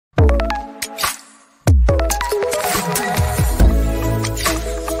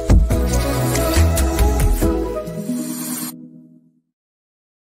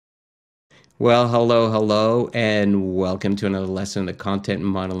Well, hello, and welcome to another lesson in the Content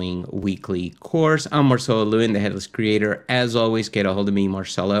Modeling Weekly course. I'm Marcelo Lewin, the Headless Creator. As always, get a hold of me,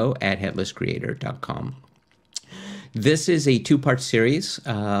 Marcelo, at headlesscreator.com. This is a two-part series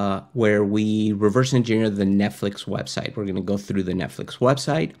where we reverse engineer the Netflix website. We're going to go through the Netflix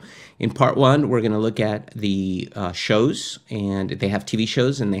website. In part one, we're going to look at the shows, and they have TV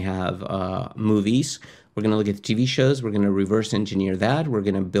shows and they have movies. We're going to look at the TV shows. We're going to reverse engineer that. We're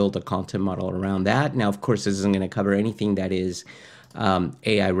going to build a content model around that. Now, of course, this isn't going to cover anything that is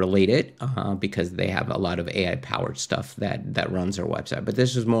AI related because they have a lot of AI powered stuff that runs their website. But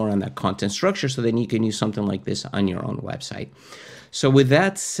this is more on that content structure, so then you can use something like this on your own website. So with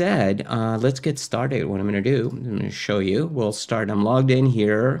that said, let's get started. What I'm going to do, I'm going to show you. We'll start. I'm logged in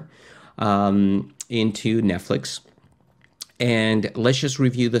here into Netflix. And let's just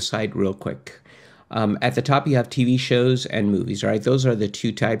review the site real quick. At the top, you have TV shows and movies, right? Those are the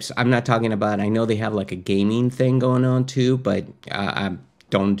two types. I'm not talking about, I know they have like a gaming thing going on too, but I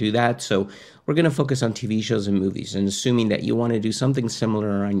don't do that. So we're going to focus on TV shows and movies, and assuming that you want to do something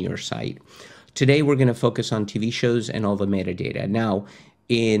similar on your site. Today, we're going to focus on TV shows and all the metadata. Now,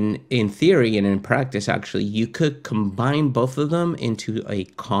 in theory and in practice, actually, you could combine both of them into a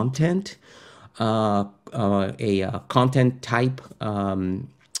content type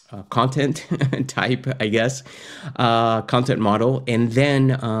content type, I guess, content model, and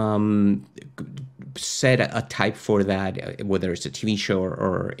then set a type for that, whether it's a TV show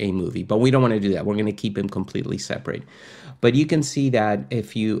or a movie. But we don't want to do that. We're going to keep them completely separate. But you can see that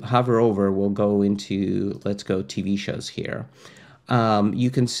if you hover over, we'll go into, let's go TV shows here.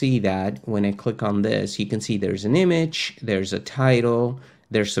 You can see that when I click on this, you can see there's an image, there's a title,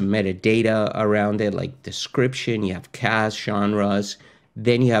 there's some metadata around it, like description, you have cast, genres,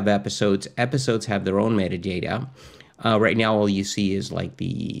 then you have episodes. Episodes have their own metadata. Right now, all you see is like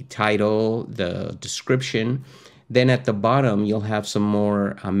the title, the description. Then at the bottom, you'll have some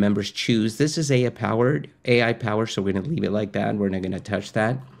more members choose. This is AI powered, so we're going to leave it like that. We're not going to touch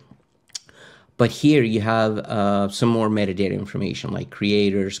that. But here you have some more metadata information like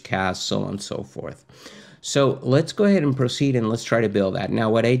creators, cast, so on and so forth. So let's go ahead and proceed and let's try to build that. Now,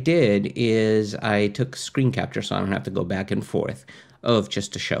 what I did is I took screen capture so I don't have to go back and forth of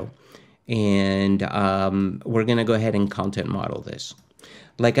just a show. And we're going to go ahead and content model this.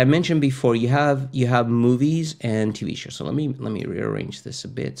 Like I mentioned before, you have movies and TV shows. So let me rearrange this a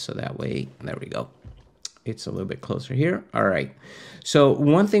bit so that way, there we go. It's a little bit closer here. All right. So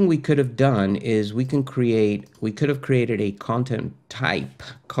one thing we could have done is we could have created a content type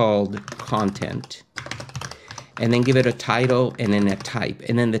called content, and then give it a title and then a type.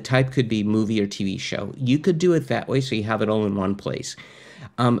 And then the type could be movie or TV show. You could do it that way so you have it all in one place.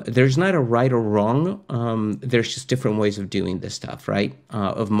 There's not a right or wrong. There's just different ways of doing this stuff, right?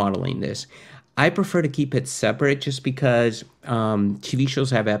 Of modeling this. I prefer to keep it separate just because TV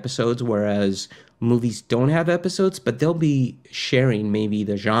shows have episodes, whereas movies don't have episodes, but they'll be sharing maybe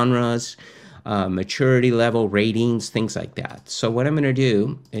the genres, maturity level, ratings, things like that. So what I'm going to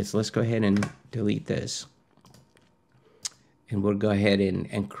do is let's go ahead and delete this. And we'll go ahead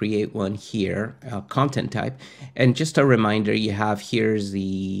and create one here, content type. And just a reminder, you have here's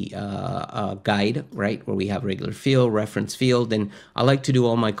the guide, right, where we have regular field, reference field. And I like to do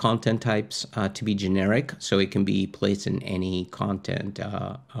all my content types to be generic, so it can be placed in any content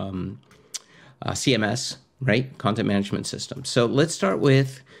CMS, right, content management system. So let's start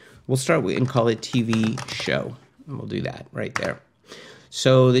with, and call it TV show. And we'll do that right there.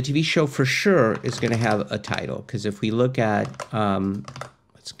 So the TV show for sure is going to have a title, because if we look at,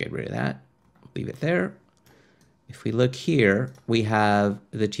 let's get rid of that, leave it there. If we look here, we have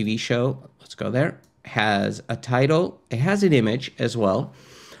the TV show, let's go there, has a title, it has an image as well.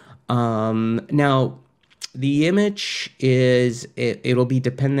 Now, the image is, it'll be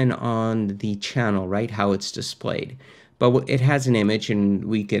dependent on the channel, right, how it's displayed. But it has an image, and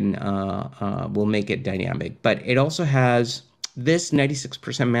we can, we'll make it dynamic. But it also has this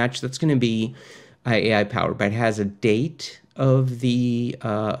 96% match, that's going to be AI powered, but it has a date of the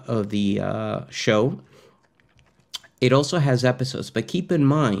show. It also has episodes, but keep in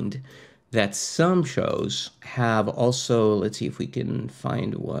mind that some shows have also, let's see if we can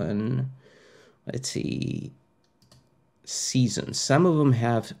find one. Let's see, seasons. Some of them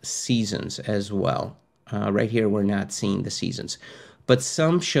have seasons as well. Right here, we're not seeing the seasons. But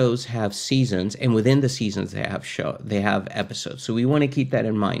some shows have seasons, and within the seasons they have episodes. So we want to keep that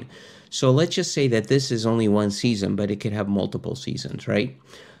in mind. So let's just say that this is only one season, but it could have multiple seasons, right?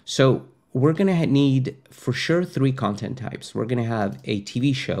 So we're going to need for sure 3 content types. We're going to have a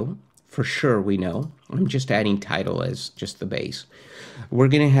TV show for sure we know. I'm just adding title as just the base. We're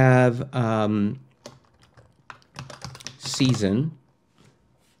going to have season.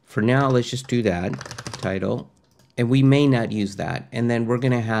 For now, let's just do that, title. And we may not use that. And then we're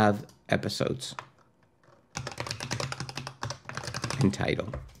going to have episodes and title.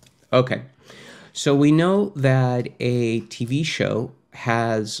 Okay. So we know that a TV show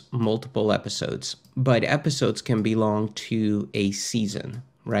has multiple episodes, but episodes can belong to a season,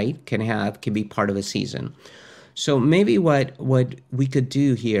 right? Can be part of a season. So maybe what we could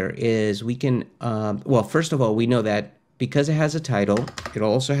do here is we can, well, first of all, we know that because it has a title,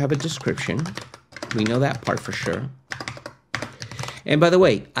 it'll also have a description. We know that part for sure. And by the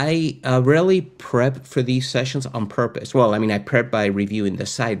way, I rarely prep for these sessions on purpose. Well, I mean, I prep by reviewing the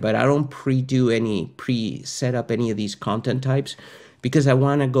site, but I don't set up any of these content types because I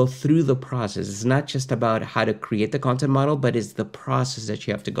want to go through the process. It's not just about how to create the content model, but it's the process that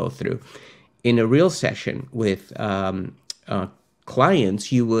you have to go through. In a real session with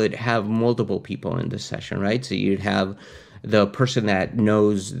clients, you would have multiple people in the session, right? So you'd have the person that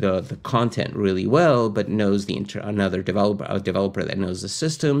knows the content really well, but knows another developer, a developer that knows the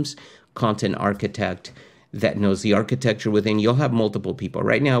systems, content architect that knows the architecture within. You'll have multiple people.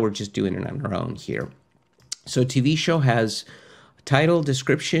 Right now, we're just doing it on our own here. So TV show has title,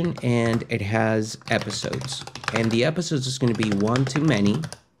 description, and it has episodes. And the episodes is going to be one too many,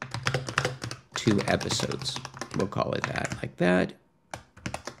 2 episodes. We'll call it that, like that.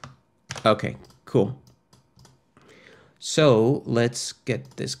 Okay, cool. So let's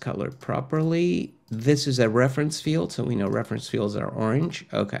get this colored properly. This is a reference field, so we know reference fields are orange.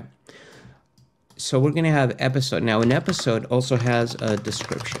 Okay. So we're going to have episode. Now, an episode also has a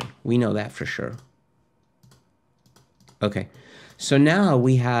description. We know that for sure. Okay. So now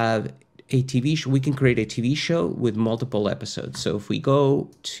we have a TV show. We can create a TV show with multiple episodes. So if we go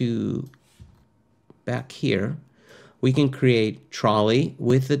to back here, we can create trolley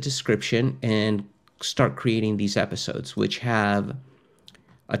with the description and start creating these episodes, which have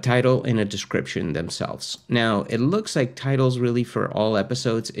a title and a description themselves. Now, it looks like titles really for all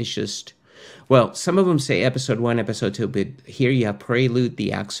episodes. It's just, well, some of them say episode 1, episode 2, but here you have prelude,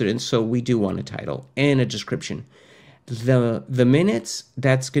 the accident. So we do want a title and a description. The minutes,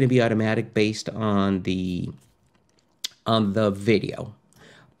 that's going to be automatic based on the video.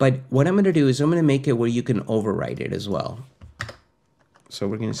 But what I'm going to do is I'm going to make it where you can overwrite it as well. So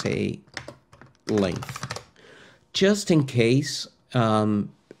we're going to say length. Just in case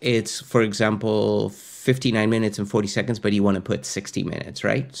it's, for example, 59 minutes and 40 seconds, but you want to put 60 minutes,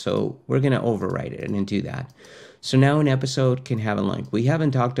 right? So we're going to overwrite it and do that. So now an episode can have a length. We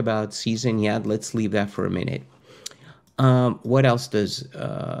haven't talked about season yet. Let's leave that for a minute. What else does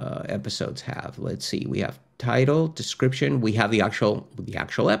episodes have? Let's see. We have title, description. We have the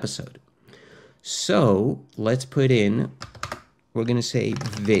actual episode. So let's put in, we're going to say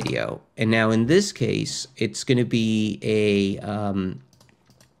video. And now in this case, it's going to be a,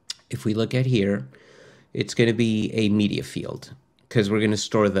 if we look at here, it's going to be a media field because we're going to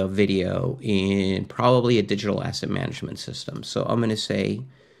store the video in probably a digital asset management system. So I'm going to say,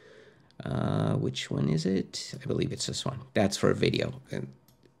 which one is it? I believe it's this one. That's for a video. And,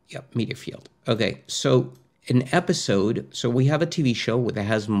 yep, media field. Okay, so an episode, so we have a TV show that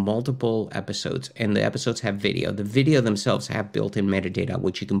has multiple episodes, and the episodes have video. The video themselves have built-in metadata,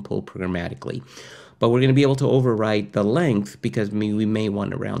 which you can pull programmatically. But we're going to be able to overwrite the length because we may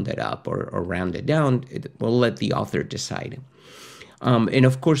want to round it up or round it down. We'll let the author decide. And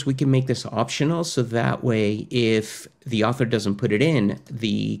of course, we can make this optional, so that way, if the author doesn't put it in,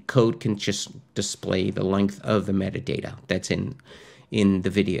 the code can just display the length of the metadata that's in the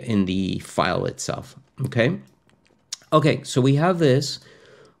video, in the file itself. Okay. Okay. So we have this.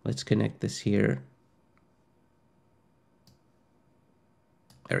 Let's connect this here.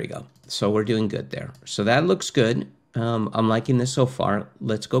 There we go. So we're doing good there. So that looks good. I'm liking this so far.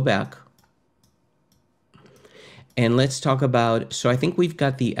 Let's go back. And let's talk about, so I think we've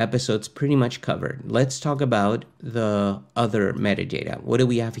got the episodes pretty much covered. Let's talk about the other metadata. What do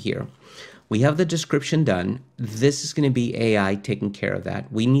we have here? We have the description done. This is going to be AI taking care of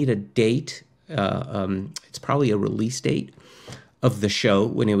that. We need a date. It's probably a release date of the show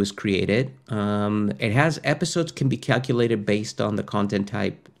when it was created. It has episodes can be calculated based on the content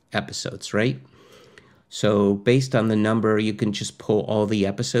type episodes, right? So based on the number, you can just pull all the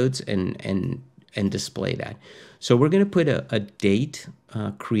episodes and display that. So we're going to put a date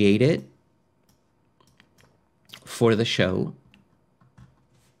created for the show.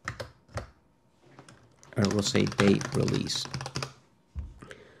 Or we'll say date released,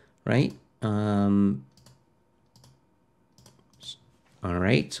 right? All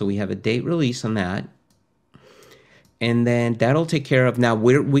right, so we have a date release on that. And then that'll take care of, now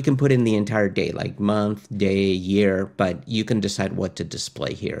we can put in the entire date, like month, day, year, but you can decide what to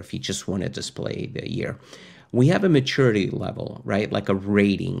display here if you just want to display the year. We have a maturity level, right? Like a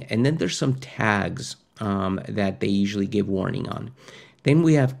rating. And then there's some tags that they usually give warning on. Then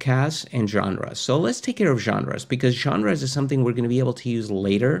we have cast and genres. So let's take care of genres, because genres is something we're going to be able to use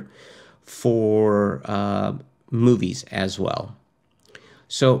later for movies as well.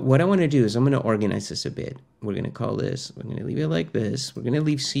 So what I want to do is I'm going to organize this a bit. We're going to call this, we're going to leave it like this. We're going to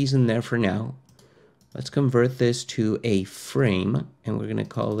leave season there for now. Let's convert this to a frame, and we're going to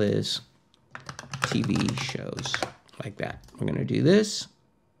call this TV shows, like that. We're going to do this.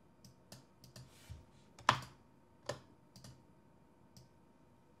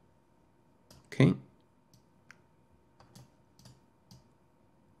 Okay.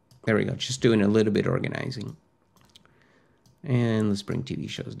 There we go, just doing a little bit organizing. And let's bring TV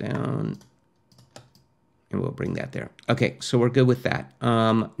shows down. And we'll bring that there. Okay, so we're good with that.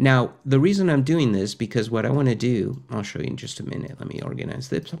 Now, the reason I'm doing this, because what I want to do, I'll show you in just a minute. Let me organize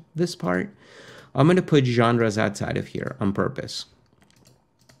this part. I'm going to put genres outside of here on purpose.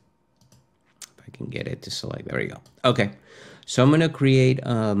 If I can get it to select. There we go. Okay, so I'm going to create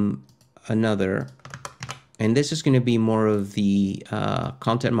another. And this is going to be more of the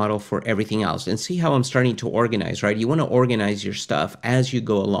content model for everything else. And see how I'm starting to organize, right? You want to organize your stuff as you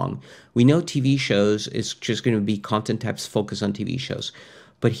go along. We know TV shows is just going to be content types focused on TV shows.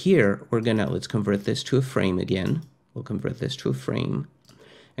 But here, we're going to, let's convert this to a frame again. We'll convert this to a frame.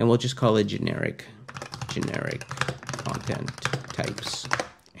 And we'll just call it generic content types.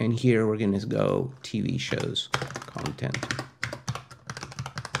 And here, we're going to go TV shows content.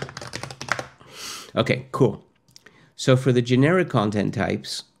 Okay, cool. So for the generic content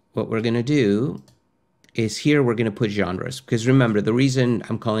types, what we're going to do is here we're going to put genres. Because remember, the reason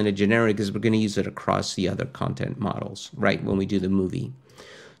I'm calling it generic is we're going to use it across the other content models, right, when we do the movie.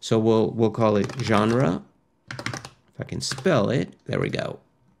 So we'll call it genre. If I can spell it, there we go.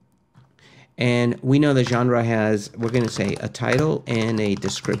 And we know the genre has, we're going to say a title and a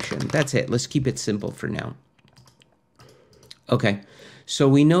description. That's it. Let's keep it simple for now. Okay. So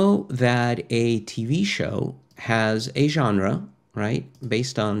we know that a TV show has a genre, right?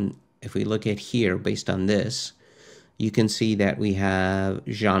 Based on, if we look at here, based on this, you can see that we have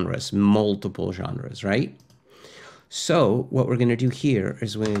genres, multiple genres, right? So what we're going to do here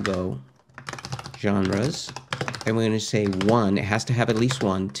is we're going to go genres, and we're going to say one. It has to have at least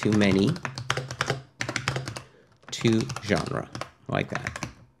one, too many, to genre, like that.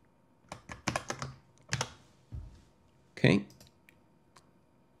 Okay.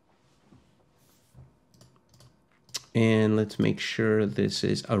 And let's make sure this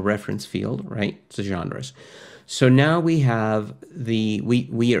is a reference field, right? It's the genres. So now we have the,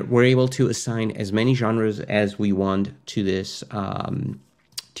 we're able to assign as many genres as we want to this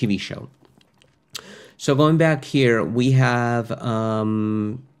TV show. So going back here, we have,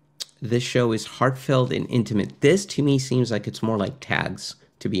 this show is heartfelt and intimate. This to me seems like it's more like tags,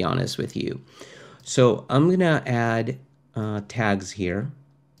 to be honest with you. So I'm gonna add tags here.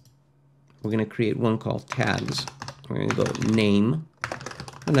 We're gonna create one called tags. We're going to go name.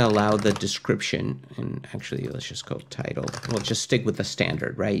 I'm going to allow the description, and actually let's just go title. We'll just stick with the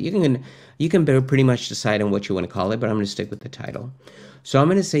standard, right? You can pretty much decide on what you want to call it, but I'm going to stick with the title. So I'm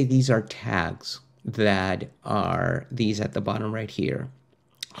going to say these are tags that are these at the bottom right here.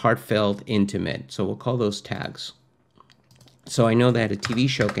 Heartfelt, intimate. So we'll call those tags. So I know that a TV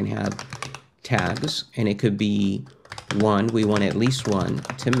show can have tags, and it could be one. We want at least one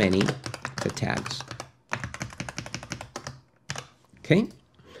to many, the tags. Okay,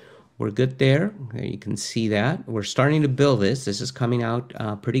 we're good there. Okay, you can see that. We're starting to build this. This is coming out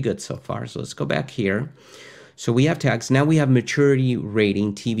pretty good so far. So let's go back here. So we have tags. Now we have maturity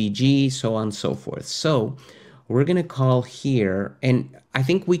rating, TVG, so on and so forth. So we're going to call here, and I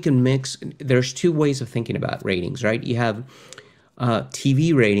think we can mix. There's two ways of thinking about ratings, right? You have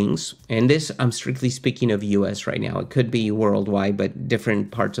TV ratings, and this, I'm strictly speaking of US right now. It could be worldwide, but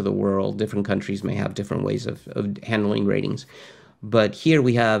different parts of the world, different countries may have different ways of handling ratings. But here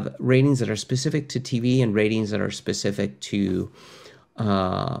we have ratings that are specific to TV and ratings that are specific to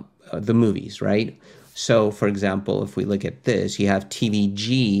the movies, right? So, for example, if we look at this, you have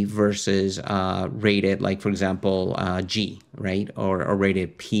TVG versus rated, like, for example, G, right? Or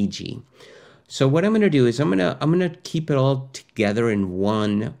rated PG. So what I'm going to do is I'm going to keep it all together in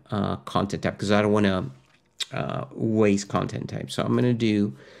one content type, because I don't want to waste content type. So I'm going to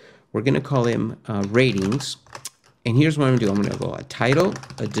do, we're going to call them ratings. And here's what I'm going to do. I'm going to go a title,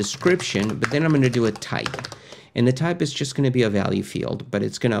 a description, but then I'm going to do a type. And the type is just going to be a value field, but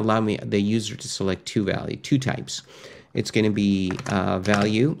it's going to allow me, the user, to select two types. It's going to be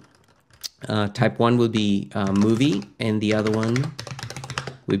value. Type 1 would be movie, and the other one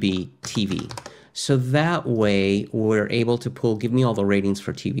would be TV. So that way we're able to pull, give me all the ratings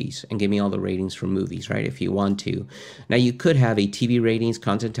for TVs and give me all the ratings for movies, right? If you want to. Now you could have a TV ratings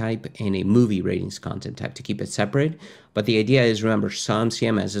content type and a movie ratings content type to keep it separate. But the idea is, remember, some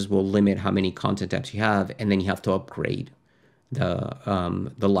CMSs will limit how many content types you have, and then you have to upgrade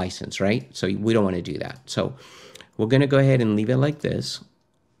the license, right? So we don't want to do that. So we're going to go ahead and leave it like this.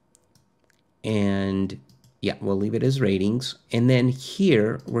 And yeah, we'll leave it as ratings. And then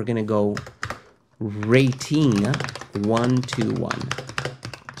here we're going to go rating 1 to 1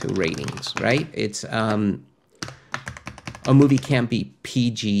 to ratings, right? It's a movie can't be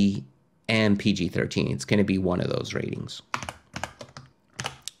PG and PG-13. It's going to be one of those ratings.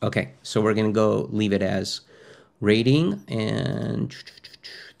 Okay, so we're going to go leave it as rating, and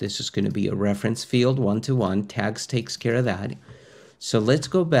this is going to be a reference field 1 to 1. Tags takes care of that. So let's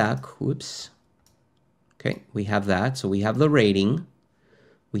go back. Whoops. Okay, we have that. So we have the rating.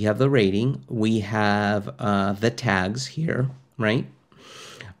 We have the rating. We have the tags here, right?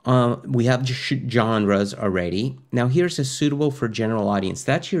 We have genres already. Now here's a suitable for general audience.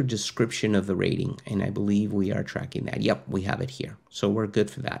 That's your description of the rating, and I believe we are tracking that. Yep, we have it here. So we're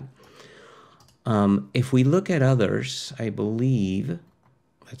good for that. If we look at others, I believe,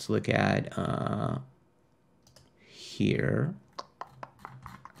 let's look at here.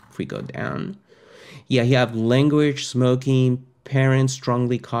 If we go down, yeah, you have language, smoking, parents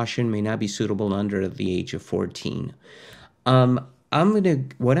strongly caution may not be suitable under the age of 14. What I'm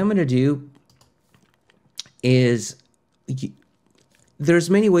gonna do is, there's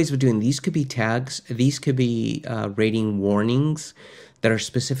many ways of doing these. Could be tags. These could be rating warnings that are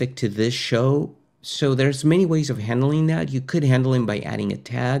specific to this show. So there's many ways of handling that. You could handle them by adding a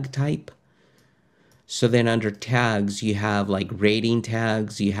tag type. So then under tags, you have like rating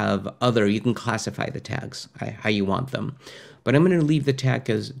tags, you have other, you can classify the tags how you want them. But I'm going to leave the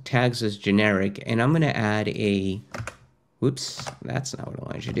tags as generic, and I'm going to add a, whoops, that's not what I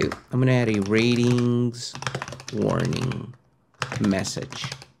wanted to do. I'm going to add a ratings warning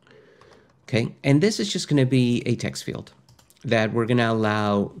message. Okay, and this is just going to be a text field that we're going to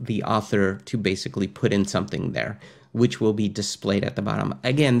allow the author to basically put in something there, which will be displayed at the bottom.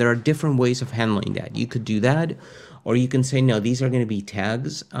 Again, there are different ways of handling that. You could do that, or you can say, no, these are going to be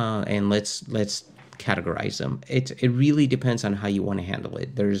tags, and let's categorize them. It really depends on how you want to handle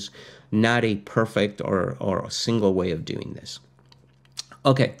it. There's not a perfect or a single way of doing this.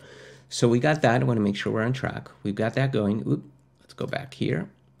 Okay, so we got that. I want to make sure we're on track. We've got that going. Oop, let's go back here.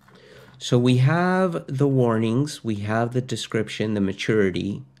 So we have the warnings, we have the description, the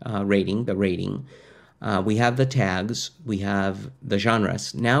maturity rating, the rating. We have the tags, we have the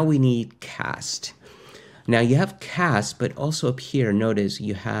genres. Now we need cast. Now you have cast, but also up here, notice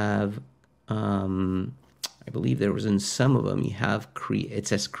you have, I believe there was in some of them, you have, it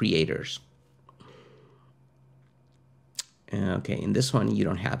says creators. Okay, in this one you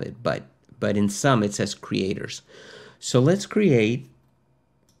don't have it, but in some it says creators. So let's create,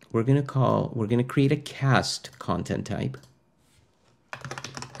 we're gonna create a cast content type.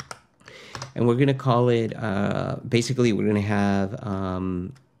 And we're going to call it, basically, we're going to have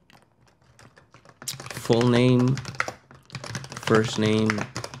full name, first name,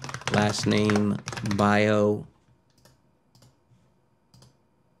 last name, bio.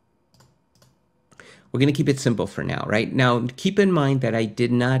 We're going to keep it simple for now, right? Now, keep in mind that I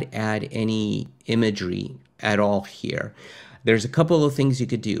did not add any imagery at all here. There's a couple of things you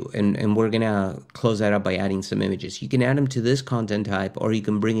could do, and we're going to close that up by adding some images. You can add them to this content type, or you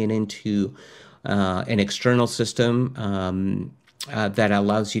can bring it into an external system that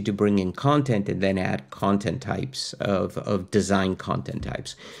allows you to bring in content and then add content types of design content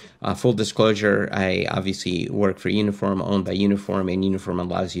types. Full disclosure, I obviously work for Uniform, owned by Uniform, and Uniform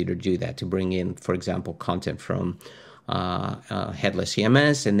allows you to do that, to bring in, for example, content from Headless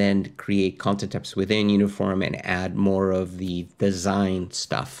CMS, and then create content types within Uniform and add more of the design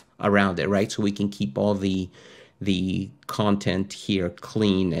stuff around it, right? So we can keep all the content here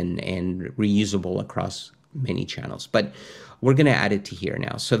clean and reusable across many channels. But we're going to add it to here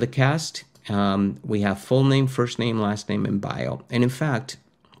now. So the cast, we have full name, first name, last name, and bio. And in fact,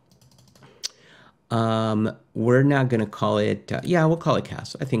 we're not going to call it, yeah, we'll call it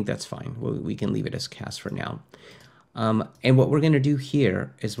cast. I think that's fine. We can leave it as cast for now. And what we're going to do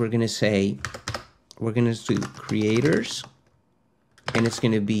here is we're going to say, we're going to do creators, and it's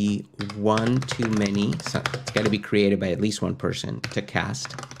going to be one too many. So it's got to be created by at least one person to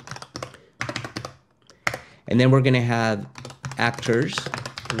cast. And then we're going to have actors,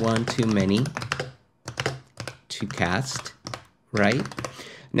 one too many to cast, right?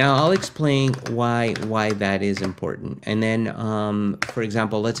 Now I'll explain why that is important. And then, for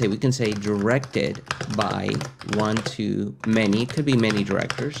example, let's say we can say directed by one too many. It could be many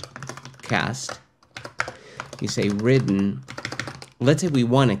directors. Cast. You say written. Let's say we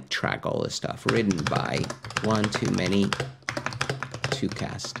want to track all this stuff. Written by one too many to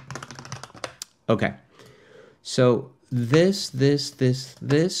cast. Okay. So this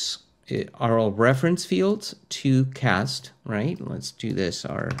are all reference fields to cast, right? Let's do this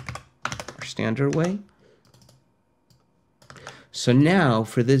our standard way. So now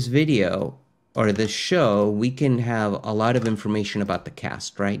for this video or this show, we can have a lot of information about the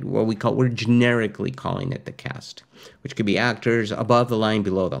cast, right? We're generically calling it the cast, which could be actors above the line,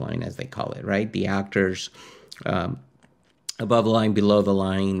 below the line, as they call it, right? The actors above the line, below the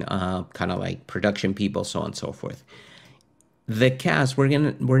line, kind of like production people, so on and so forth. The cast,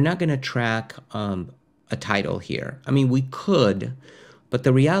 we're not gonna track a title here. I mean, we could, but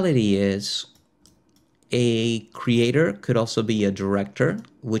the reality is a creator could also be a director,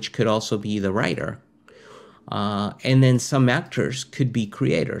 which could also be the writer. And then some actors could be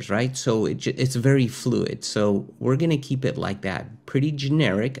creators, right? So it's very fluid. So we're gonna keep it like that, pretty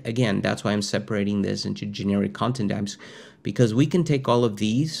generic. Again, that's why I'm separating this into generic content types, because we can take all of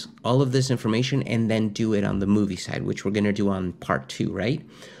this information and then do it on the movie side, which we're gonna do on part 2, right?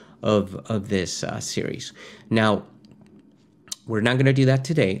 Of this series. Now, we're not gonna do that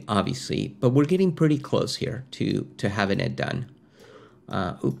today, obviously, but we're getting pretty close here to having it done.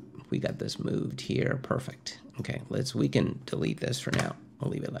 We got this moved here, perfect. Okay, we can delete this for now. I'll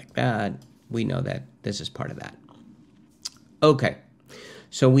leave it like that. We know that this is part of that. Okay,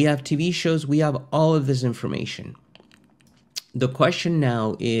 so we have TV shows, we have all of this information. The question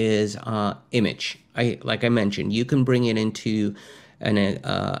now is image. Like I mentioned, you can bring it into like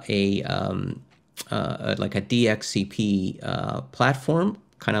a DXCP platform,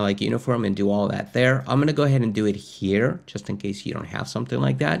 kind of like Uniform, and do all that there. I'm gonna go ahead and do it here, just in case you don't have something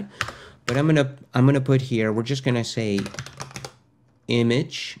like that. But I'm gonna put here. We're just gonna say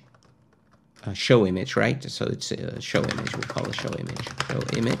image, show image, right? So it's a show image. We'll call it show image. Show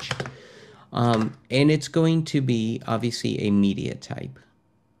image. And it's going to be obviously a media type.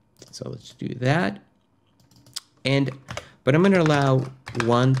 So let's do that. But I'm going to allow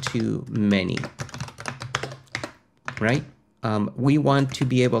one to many, right? We want to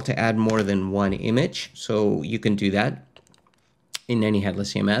be able to add more than one image, so you can do that in any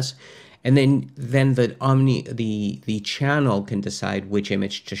Headless CMS. And then the channel can decide which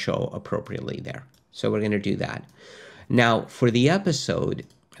image to show appropriately there. So we're going to do that. Now for the episode,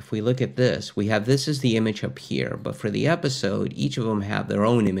 if we look at this, we have this is the image up here, but for the episode, each of them have their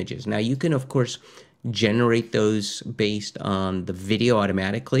own images. Now you can, of course, generate those based on the video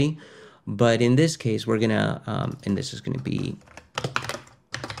automatically, but in this case, we're gonna, and this is gonna be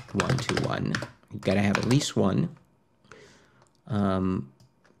 1 to 1. You've gotta have at least one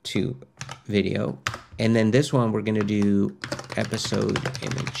to video. And then this one, we're gonna do episode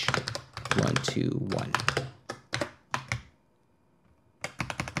image 1 to 1.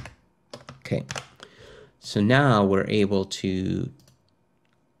 Okay, so now we're able to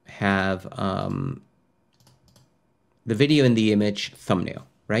have the video and the image thumbnail,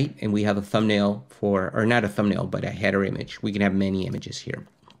 right? And we have a thumbnail or not a thumbnail, but a header image. We can have many images here.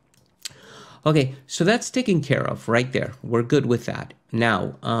 Okay, so that's taken care of right there. We're good with that.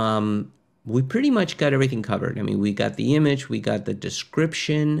 Now, we pretty much got everything covered. I mean, we got the image, we got the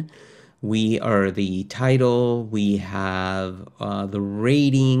description, we are the title, we have the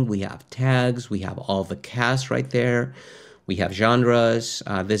rating, we have tags, we have all the cast right there. We have genres,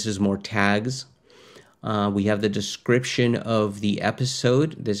 this is more tags. We have the description of the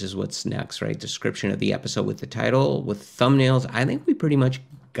episode. This is what's next, right? Description of the episode with the title, with thumbnails. I think we pretty much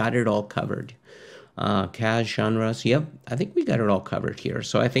got it all covered. Cast, genres, yep, I think we got it all covered here.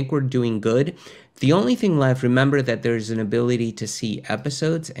 So I think we're doing good. The only thing left, remember that there's an ability to see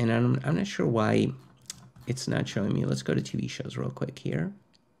episodes, and I'm not sure why it's not showing me. Let's go to TV shows real quick here.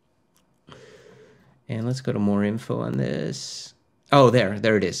 And let's go to more info on this. Oh, there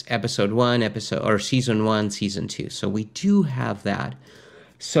it is. Episode 1, season 1, season 2. So we do have that.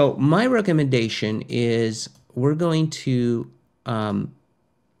 So my recommendation is we're going to go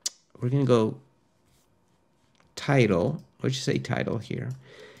title. Let's just say title here.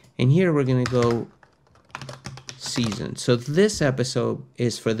 And here we're going to go season. So this episode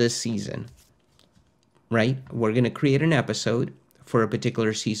is for this season, right? We're going to create an episode for a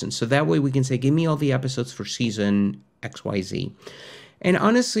particular season. So that way we can say, give me all the episodes for season XYZ. And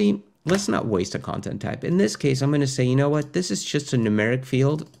honestly, let's not waste a content type. In this case, I'm going to say, you know what, this is just a numeric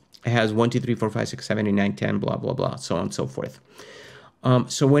field. It has 1, 2, 3, 4, 5, 6, 7, 8, 9, 10, blah, blah, blah, so on and so forth.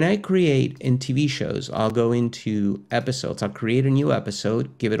 So when I create in TV shows, I'll go into episodes. I'll create a new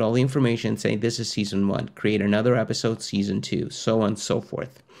episode, give it all the information, say this is season 1, create another episode, season 2, so on and so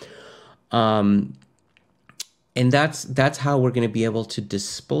forth. And that's how we're going to be able to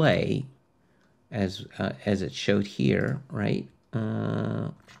display, as it showed here, right?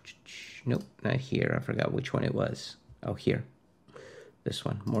 Nope, not here. I forgot which one it was. Oh, here. This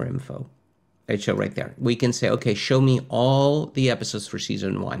one, more info. It showed right there. We can say, okay, show me all the episodes for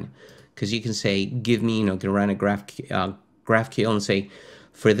season 1. Because you can say, give me, can run a GraphQL and say,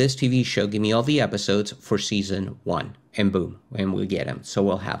 for this TV show, give me all the episodes for season 1. And boom, and we'll get them. So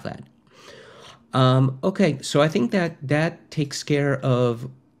we'll have that. Okay, so I think that takes care of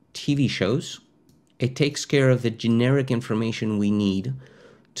TV shows. It takes care of the generic information we need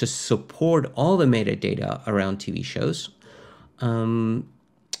to support all the metadata around TV shows.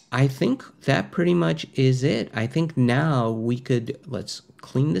 I think that pretty much is it. I think now we could, let's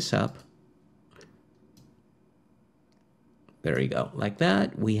clean this up. There you go, like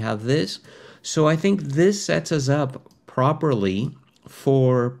that. We have this. So I think this sets us up properly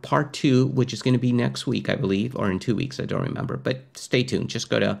for part 2, which is going to be next week, I believe, or in 2 weeks, I don't remember. But stay tuned. Just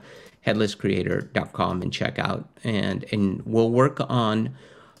go to headlesscreator.com and check out. And we'll work on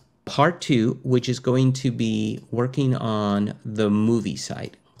part 2, which is going to be working on the movie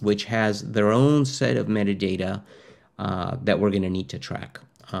site, which has their own set of metadata that we're going to need to track.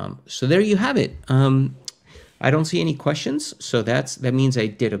 So there you have it. I don't see any questions, so that means I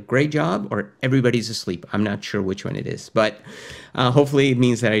did a great job, or everybody's asleep. I'm not sure which one it is, but hopefully it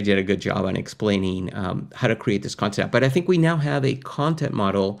means that I did a good job on explaining how to create this content. But I think we now have a content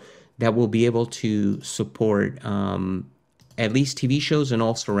model that will be able to support at least TV shows and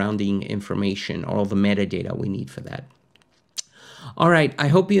all surrounding information, all the metadata we need for that. All right, I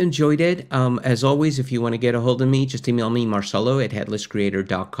hope you enjoyed it. As always, if you want to get a hold of me, just email me,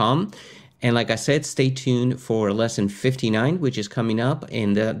 marcelo@headlesscreator.com. And like I said, stay tuned for lesson 59, which is coming up,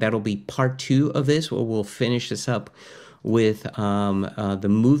 and that'll be part 2 of this, where we'll finish this up with the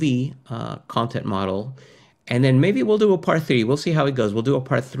movie content model. And then maybe we'll do a part 3. We'll see how it goes. We'll do a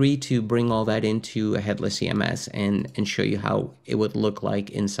part 3 to bring all that into a Headless CMS and show you how it would look like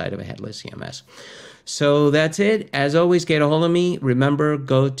inside of a Headless CMS. So that's it. As always, get a hold of me. Remember,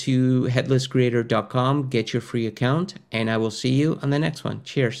 go to headlesscreator.com, get your free account, and I will see you on the next one.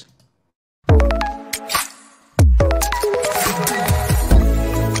 Cheers.